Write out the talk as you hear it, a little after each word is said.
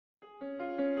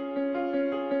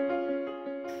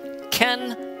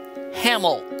Ken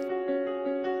Hammel.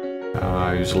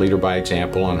 He was a leader by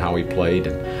example on how he played,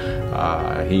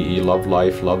 and he loved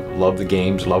life, loved the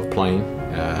games, loved playing.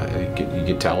 You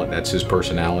could tell it, that's his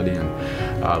personality,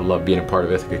 and loved being a part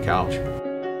of Ithaca College.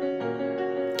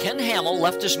 Ken Hammel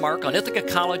left his mark on Ithaca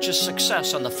College's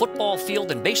success on the football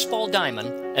field and baseball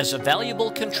diamond as a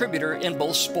valuable contributor in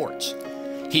both sports.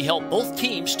 He helped both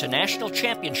teams to national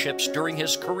championships during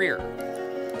his career.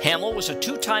 Hammel was a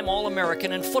two-time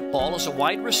All-American in football as a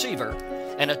wide receiver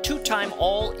and a two-time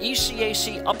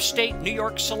All-ECAC Upstate New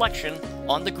York selection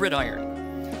on the gridiron.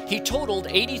 He totaled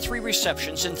 83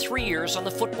 receptions in 3 years on the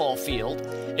football field,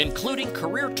 including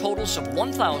career totals of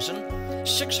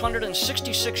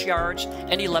 1,666 yards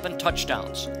and 11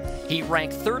 touchdowns. He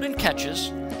ranked third in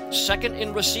catches, second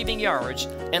in receiving yards,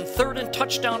 and third in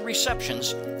touchdown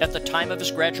receptions at the time of his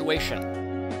graduation.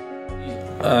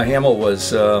 Hammel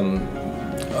was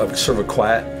sort of a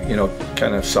quiet,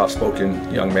 kind of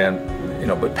soft-spoken young man,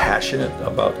 but passionate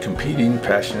about competing,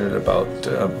 passionate about,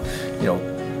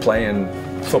 playing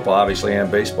football, obviously, and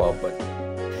baseball. But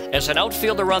as an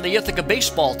outfielder on the Ithaca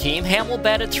baseball team, Hammel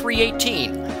batted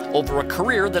 .318 over a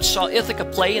career that saw Ithaca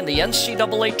play in the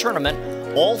NCAA tournament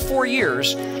all 4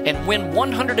 years and win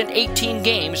 118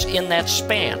 games in that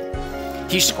span.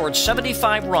 He scored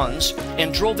 75 runs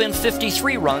and drove in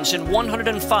 53 runs in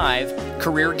 105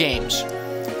 career games.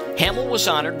 Hammel was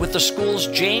honored with the school's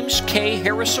James K.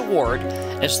 Harris Award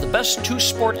as the best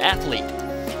two-sport athlete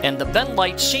and the Ben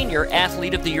Light Senior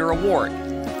Athlete of the Year Award.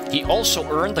 He also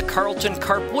earned the Carlton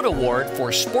Carp Wood Award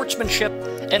for sportsmanship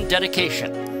and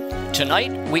dedication.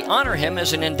 Tonight, we honor him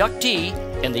as an inductee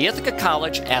in the Ithaca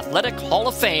College Athletic Hall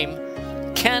of Fame,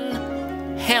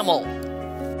 Ken Hammel.